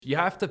You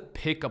have to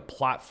pick a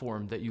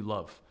platform that you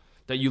love,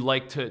 that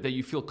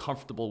you feel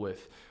comfortable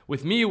with.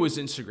 With me, it was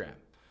Instagram,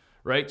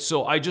 right?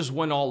 So I just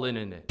went all in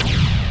it.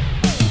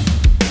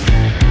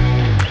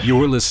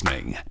 You're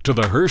listening to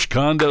the Hirsch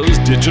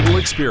Condos Digital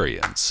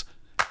Experience.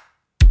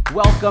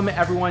 Welcome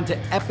everyone to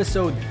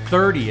episode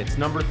 30. It's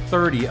number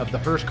 30 of the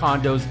Hirsch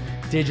Condos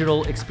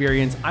Digital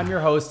Experience. I'm your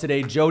host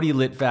today, Jody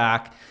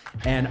Litvak,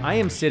 and I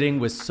am sitting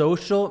with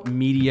social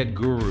media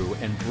guru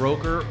and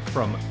broker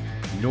from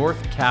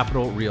North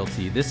Capital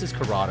Realty. This is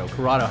Corrado.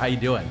 Corrado, how you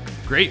doing?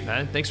 Great,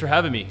 man. Thanks for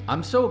having me.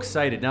 I'm so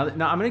excited. Now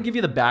I'm going to give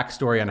you the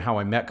backstory on how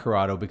I met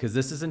Corrado, because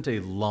this isn't a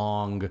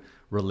long-standing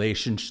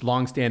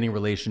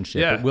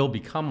relationship. Yeah. It will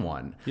become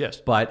one. Yes.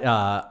 But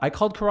I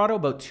called Corrado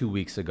about 2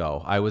 weeks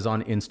ago. I was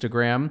on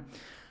Instagram.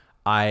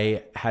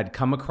 I had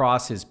come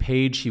across his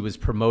page. He was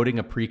promoting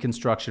a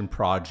pre-construction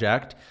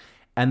project.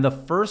 And the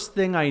first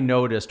thing I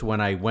noticed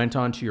when I went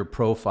onto your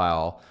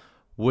profile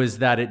was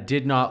that it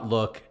did not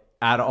look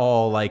at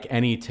all like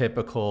any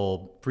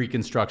typical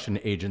pre-construction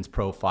agent's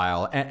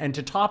profile. And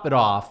to top it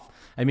off,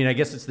 I mean, I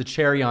guess it's the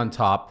cherry on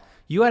top,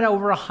 you had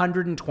over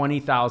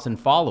 120,000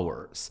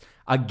 followers.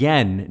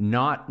 Again,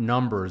 not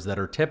numbers that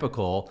are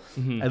typical,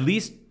 at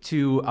least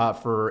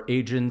for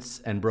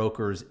agents and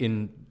brokers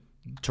in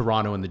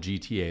Toronto and the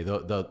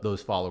GTA.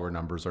 Those follower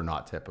numbers are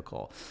not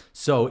typical.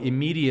 So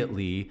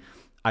immediately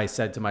I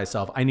said to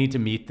myself, I need to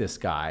meet this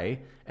guy.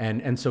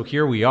 And so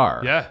here we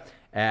are. Yeah.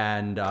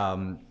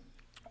 And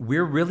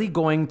we're really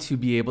going to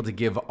be able to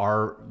give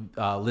our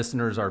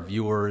listeners, our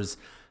viewers,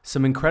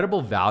 some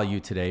incredible value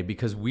today,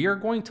 because we are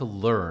going to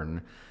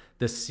learn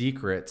the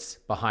secrets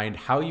behind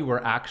how you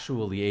were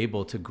actually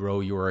able to grow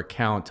your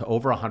account to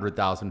over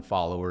 100,000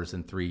 followers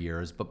in 3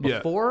 years. But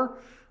before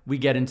we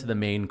get into the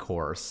main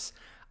course,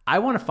 I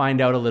want to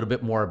find out a little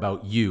bit more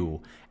about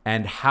you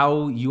and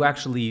how you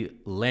actually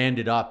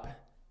landed up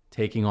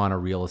taking on a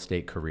real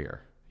estate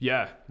career.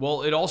 Yeah.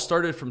 Well, it all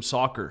started from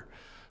soccer.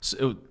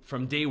 So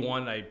from day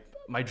one,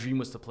 my dream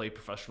was to play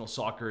professional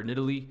soccer in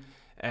Italy.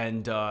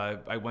 And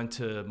I went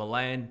to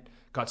Milan,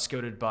 got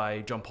scouted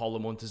by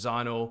Gianpaolo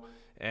Montesano.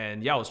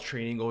 And I was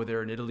training over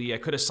there in Italy. I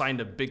could have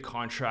signed a big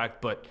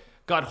contract, but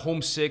got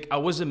homesick. I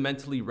wasn't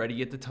mentally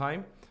ready at the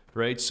time,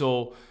 right?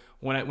 So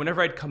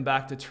whenever I'd come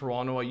back to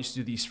Toronto, I used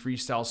to do these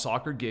freestyle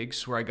soccer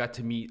gigs where I got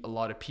to meet a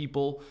lot of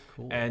people.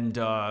 Cool. And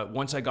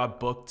once I got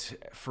booked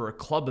for a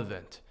club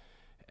event,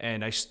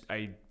 and I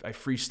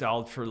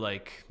freestyled for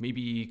like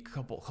maybe a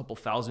couple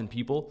thousand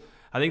people.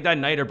 I think that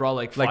night I brought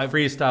like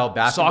freestyle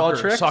basketball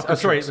tricks? Soccer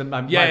tricks. I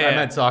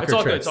meant soccer it's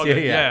all tricks. Good, it's all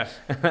good.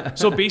 Yeah.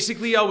 So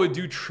basically I would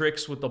do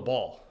tricks with the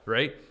ball,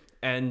 right?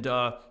 And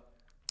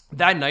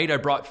that night I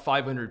brought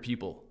 500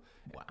 people.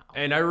 Wow.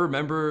 And I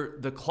remember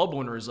the club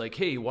owner is like,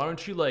 hey, why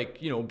don't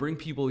you bring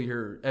people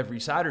here every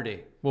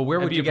Saturday? Well, where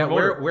would you get,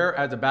 where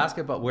as a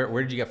basketball,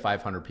 where did you get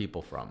 500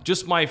 people from?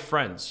 Just my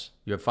friends.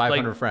 You have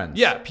 500 friends?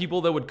 Yeah,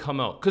 people that would come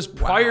out. Because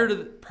prior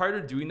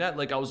to doing that,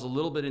 like I was a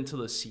little bit into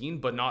the scene,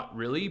 but not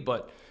really.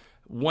 But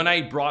when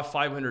I brought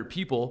 500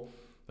 people,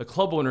 the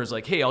club owner is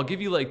like, hey, I'll give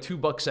you like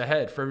 $2 a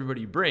head for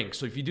everybody you bring.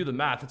 So if you do the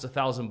math, it's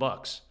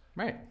 $1,000.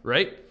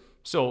 Right?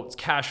 So it's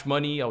cash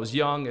money. I was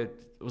young. It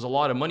was a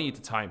lot of money at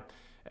the time.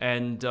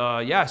 And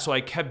so I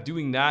kept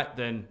doing that.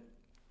 Then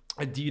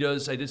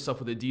Adidas, I did stuff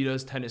with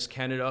Adidas, Tennis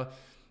Canada.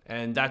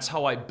 And that's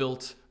how I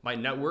built my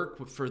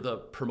network for the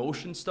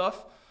promotion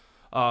stuff.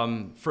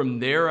 From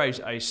there,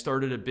 I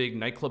started a big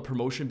nightclub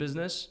promotion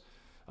business.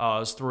 I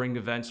was throwing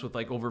events with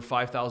like over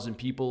 5,000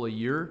 people a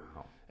year.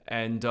 Wow.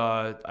 And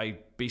I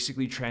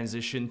basically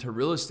transitioned to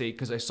real estate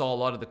because I saw a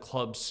lot of the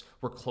clubs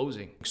were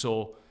closing.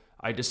 So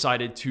I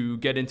decided to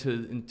get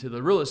into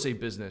the real estate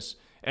business.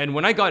 And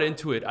when I got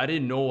into it, I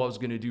didn't know I was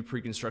going to do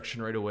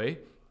pre-construction right away.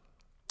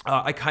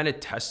 I kind of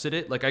tested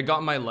it. Like I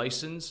got my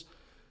license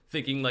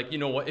thinking like, you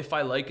know what, if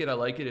I like it, I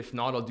like it. If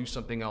not, I'll do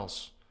something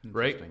else.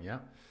 Right? Yeah.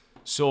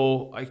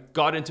 So I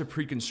got into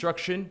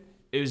pre-construction.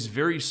 It was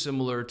very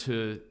similar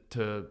to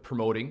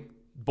promoting.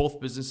 Both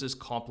businesses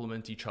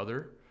complement each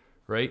other,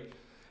 right?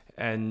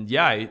 And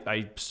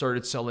I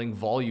started selling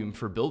volume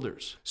for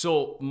builders.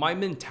 So my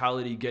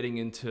mentality getting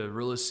into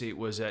real estate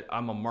was that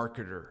I'm a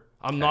marketer.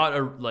 I'm not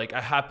I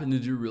happen to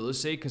do real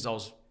estate because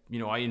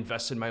I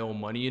invested my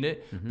own money in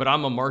it, but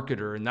I'm a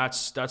marketer and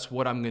that's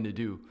what I'm going to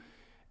do.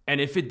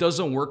 And if it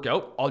doesn't work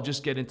out, I'll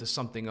just get into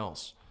something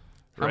else.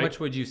 How much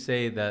would you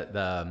say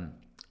that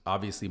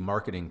obviously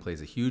marketing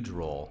plays a huge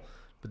role,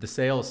 but the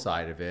sales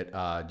side of it,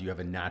 do you have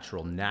a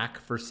natural knack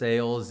for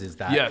sales? Is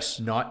that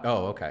not?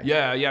 Oh, okay.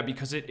 Yeah,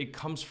 because it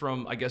comes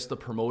from, I guess, the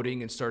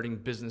promoting and starting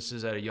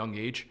businesses at a young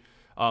age.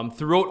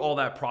 Throughout all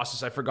that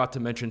process, I forgot to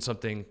mention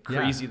something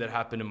crazy that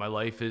happened in my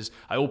life is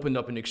I opened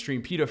up an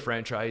Extreme Pita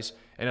franchise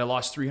and I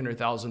lost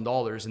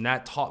 $300,000. And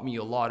that taught me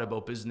a lot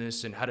about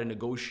business and how to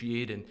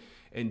negotiate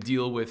and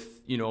deal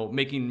with,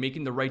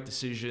 making the right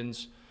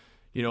decisions.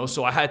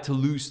 So I had to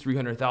lose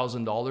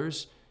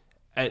 $300,000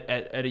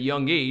 at a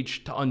young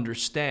age to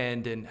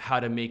understand and how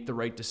to make the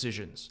right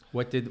decisions.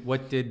 What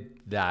did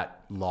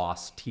that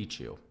loss teach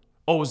you?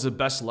 Oh, it was the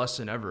best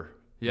lesson ever.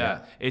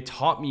 Yeah. It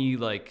taught me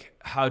like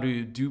how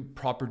to do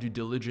proper due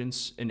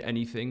diligence in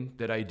anything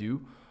that I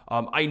do.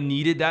 I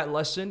needed that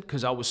lesson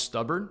because I was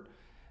stubborn.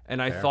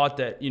 And I thought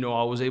that,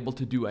 I was able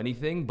to do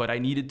anything, but I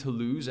needed to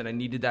lose and I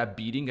needed that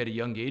beating at a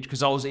young age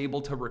because I was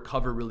able to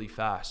recover really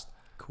fast.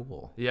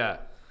 Cool. Yeah.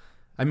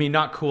 I mean,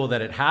 not cool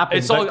that it happened.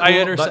 It's all, I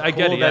understand. I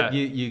get it. That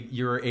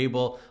you're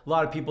able. A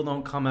lot of people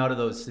don't come out of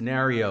those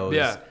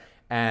scenarios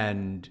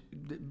and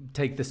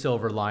take the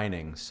silver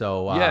lining.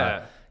 So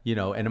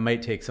and it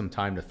might take some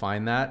time to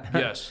find that.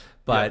 Yes.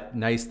 But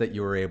nice that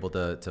you were able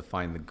to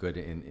find the good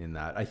in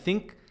that. I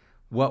think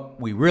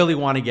what we really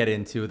want to get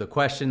into, the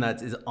question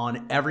that is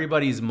on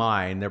everybody's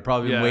mind, they're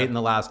probably been waiting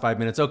the last 5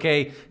 minutes.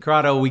 Okay,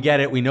 Corrado, we get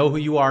it. We know who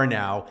you are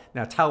now.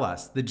 Now tell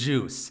us the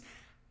juice.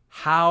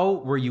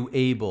 How were you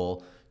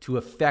able to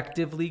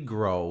effectively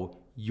grow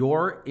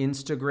your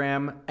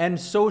Instagram and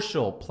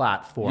social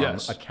platform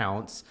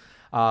accounts,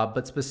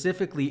 but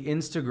specifically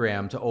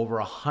Instagram, to over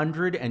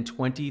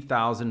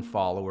 120,000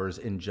 followers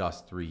in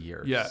just 3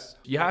 years? Yeah.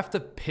 You have to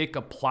pick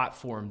a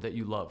platform that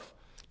you love,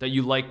 that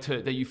you like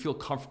to, that you feel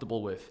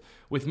comfortable with.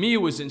 With me, it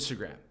was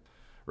Instagram,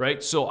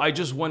 right? So I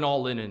just went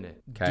all in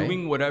it,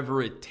 doing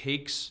whatever it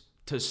takes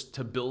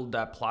to build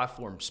that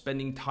platform,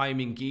 spending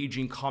time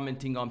engaging,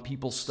 commenting on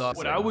people's stuff.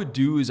 What I would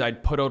do is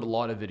I'd put out a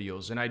lot of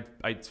videos and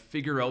I'd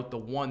figure out the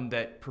one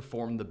that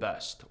performed the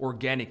best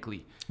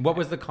organically. What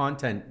was the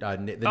content, the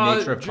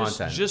nature of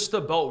content? Just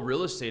about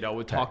real estate. I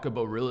would talk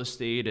about real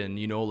estate and,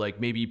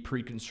 like maybe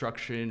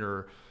pre-construction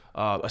or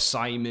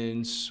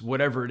assignments,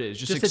 whatever it is.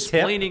 Just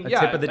explaining. A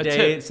tip of the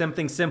day,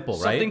 something simple,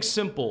 right? Something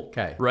simple,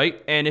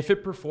 right? And if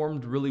it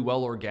performed really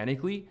well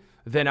organically,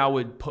 then I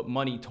would put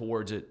money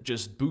towards it,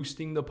 just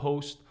boosting the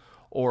post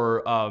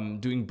or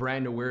doing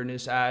brand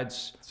awareness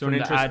ads from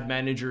the ad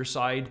manager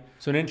side.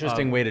 So an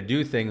interesting way to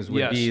do things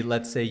would be,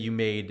 let's say you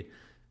made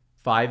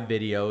 5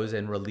 videos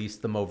and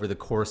released them over the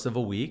course of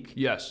a week.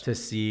 Yes. To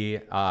see,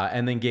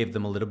 and then gave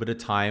them a little bit of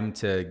time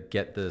to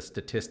get the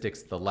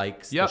statistics, the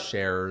likes, the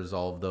shares,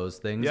 all of those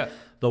things. Yeah.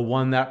 The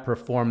one that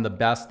performed the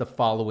best the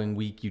following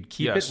week, you'd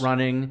keep it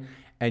running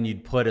and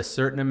you'd put a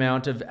certain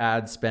amount of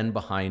ad spend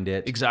behind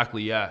it.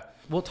 Exactly, yeah.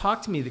 Well,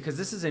 talk to me, because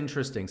this is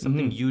interesting,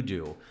 something you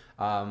do.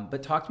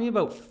 But talk to me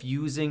about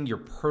fusing your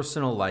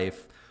personal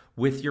life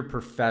with your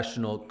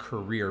professional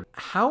career.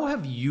 How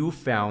have you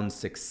found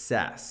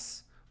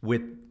success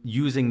with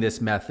using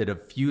this method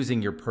of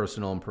fusing your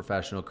personal and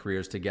professional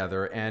careers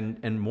together?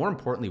 And more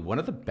importantly, what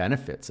are the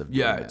benefits of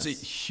doing this?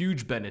 It's a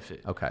huge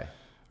benefit. Okay.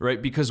 Right?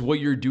 Because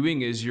what you're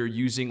doing is you're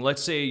using,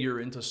 let's say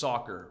you're into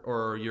soccer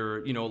or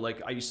you're,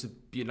 like I used to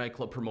be a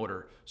nightclub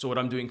promoter. So what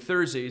I'm doing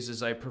Thursdays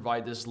is I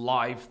provide this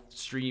live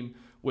stream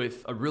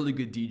with a really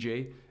good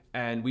DJ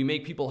and we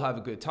make people have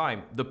a good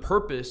time. The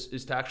purpose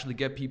is to actually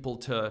get people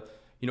to,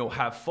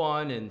 have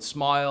fun and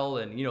smile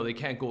and, they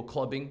can't go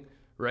clubbing,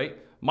 right?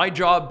 My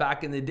job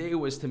back in the day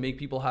was to make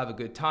people have a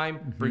good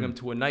time, bring them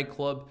to a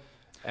nightclub.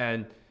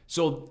 And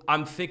so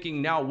I'm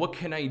thinking now, what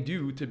can I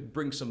do to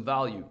bring some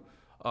value?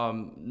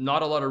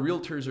 Not a lot of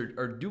realtors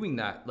are doing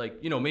that.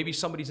 Like, maybe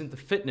somebody's into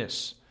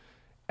fitness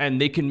and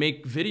they can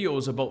make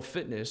videos about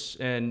fitness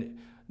and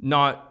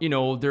not,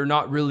 they're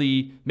not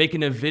really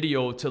making a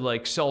video to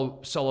like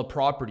sell a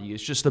property.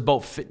 It's just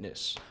about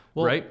fitness,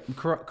 right?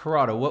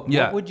 Corrado,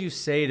 what would you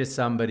say to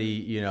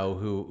somebody,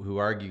 who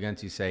argue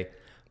against you, say,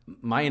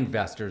 my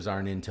investors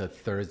aren't into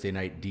Thursday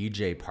night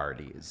DJ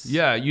parties?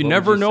 Yeah, you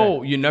never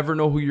know. You never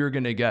know who you're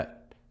going to get.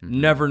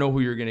 Never know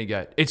who you're going to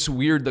get. It's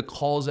weird, the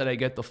calls that I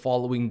get the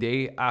following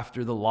day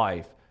after the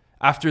live,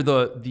 after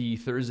the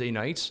Thursday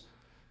nights,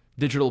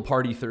 digital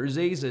party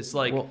Thursdays. It's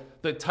like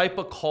the type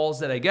of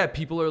calls that I get.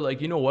 People are like,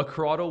 you know what,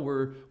 Corrado,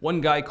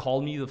 one guy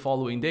called me the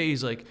following day.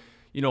 He's like,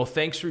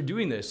 thanks for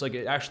doing this. Like,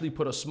 it actually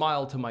put a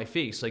smile to my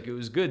face. Like, it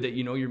was good that,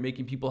 you're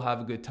making people have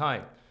a good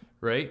time,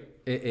 right?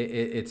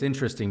 It's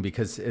interesting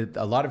because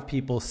a lot of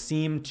people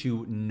seem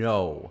to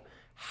know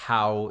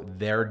how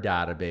their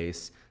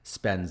database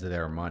spends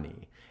their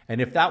money. And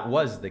if that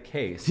was the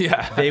case,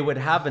 they would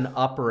have an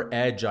upper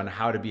edge on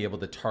how to be able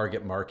to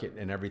target market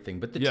and everything.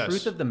 But the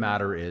truth of the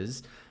matter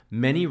is,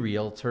 many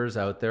realtors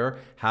out there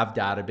have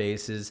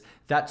databases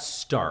that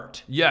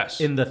start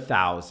in the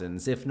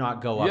thousands, if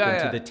not go up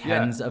into the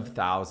tens of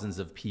thousands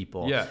of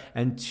people.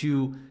 And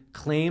to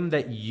claim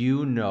that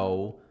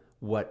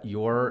what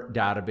your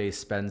database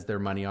spends their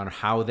money on,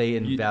 how they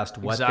invest,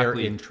 what their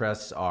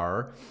interests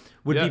are,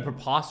 would be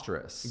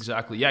preposterous.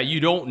 Exactly. Yeah, you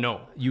don't know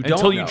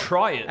until you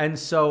try it. And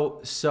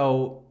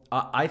so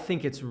I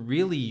think it's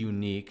really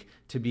unique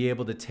to be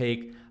able to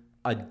take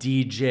a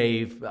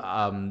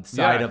DJ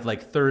side of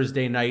like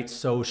Thursday night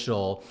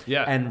social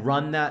and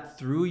run that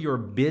through your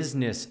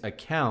business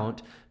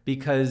account,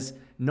 because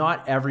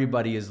not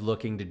everybody is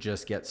looking to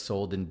just get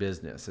sold in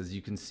business. As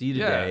you can see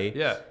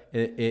today,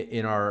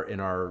 in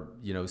our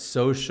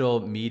social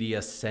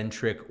media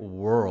centric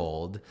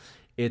world,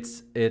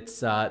 it's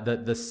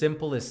the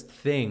simplest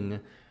thing.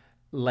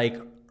 Like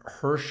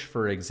Hirsch,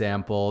 for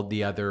example,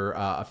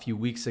 a few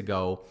weeks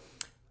ago,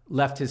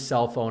 left his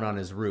cell phone on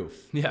his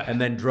roof Yeah. and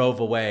then drove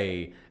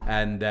away.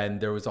 And then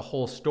there was a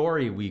whole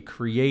story we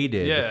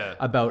created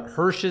about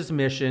Hirsch's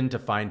mission to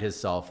find his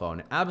cell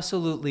phone.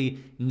 Absolutely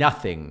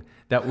nothing.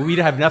 That we'd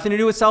have nothing to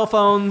do with cell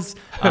phones,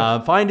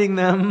 finding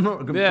them,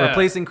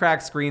 replacing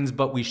cracked screens,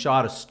 but we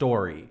shot a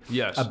story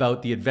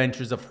about the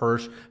adventures of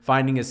Hirsch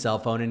finding his cell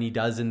phone, and he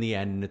does in the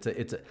end.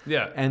 And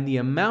and the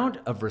amount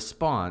of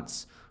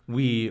response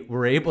we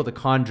were able to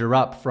conjure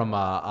up from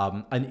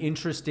an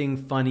interesting,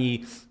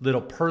 funny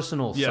little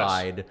personal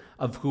side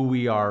of who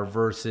we are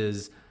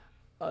versus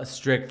a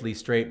strictly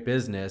straight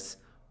business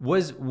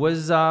was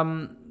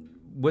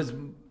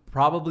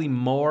probably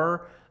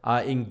more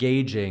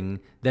engaging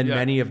than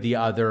many of the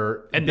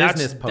other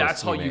business posts.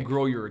 That's how you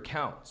grow your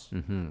accounts,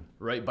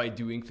 right? By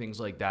doing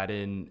things like that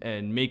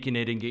and making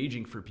it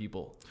engaging for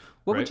people.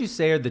 What would you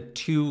say are the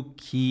 2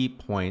 key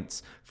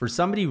points for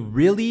somebody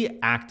really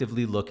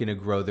actively looking to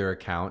grow their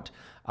account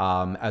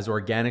as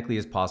organically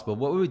as possible?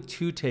 What would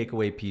 2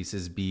 takeaway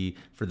pieces be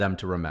for them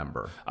to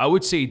remember? I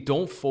would say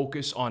don't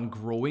focus on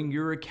growing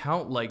your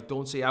account. Like,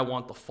 don't say, I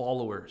want the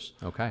followers.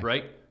 Okay.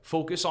 Right?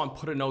 Focus on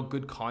putting out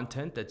good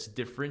content that's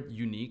different,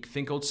 unique.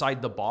 Think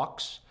outside the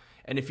box.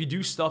 And if you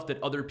do stuff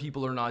that other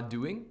people are not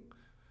doing,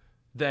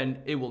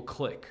 then it will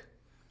click,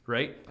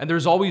 right? And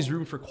there's always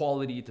room for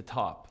quality at the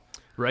top.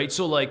 Right?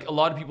 So like a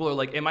lot of people are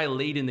like, am I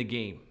late in the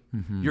game?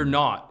 You're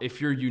not.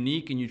 If you're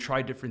unique and you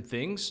try different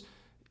things,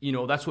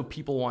 that's what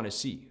people want to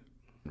see.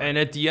 Right. And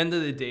at the end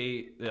of the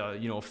day,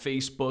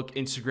 Facebook,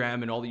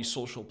 Instagram, and all these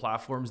social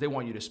platforms, they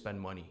want you to spend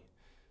money.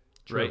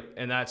 True. Right?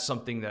 And that's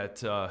something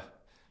that,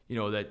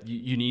 that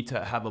you need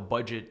to have a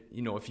budget.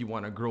 If you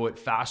want to grow it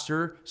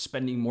faster,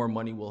 spending more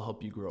money will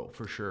help you grow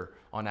for sure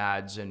on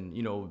ads and,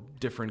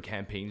 different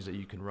campaigns that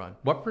you can run.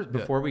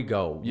 Before we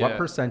go, what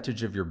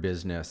percentage of your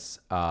business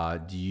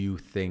do you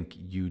think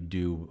you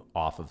do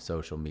off of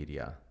social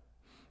media?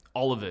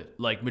 All of it,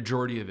 like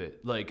majority of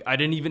it. Like I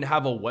didn't even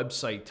have a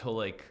website till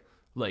like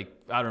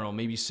I don't know,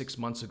 maybe 6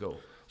 months ago.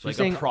 So like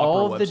you're saying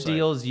all of the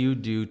deals you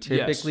do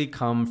typically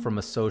come from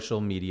a social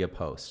media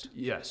post?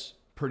 Yes.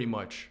 Pretty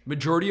much.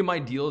 Majority of my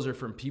deals are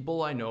from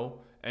people I know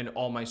and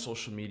all my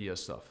social media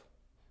stuff.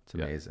 It's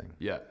amazing.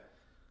 Yeah.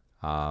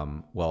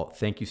 Well,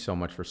 thank you so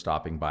much for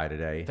stopping by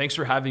today. Thanks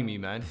for having me,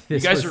 man. You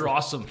guys are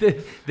awesome.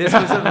 This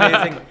was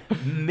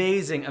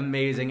amazing,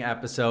 amazing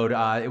episode.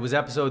 It was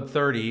episode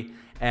 30,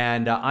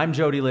 and I'm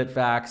Jody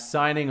Litvack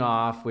signing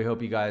off. We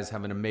hope you guys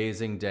have an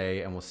amazing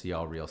day, and we'll see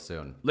y'all real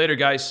soon. Later,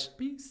 guys.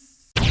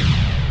 Peace.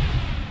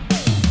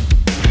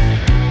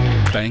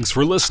 Thanks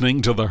for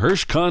listening to the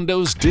Hirsch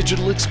Condos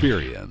Digital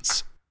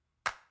Experience.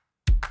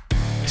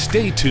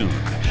 Stay tuned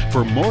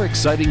for more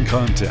exciting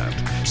content.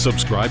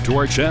 Subscribe to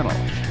our channel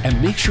and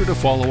make sure to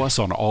follow us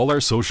on all our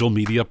social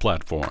media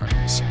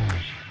platforms.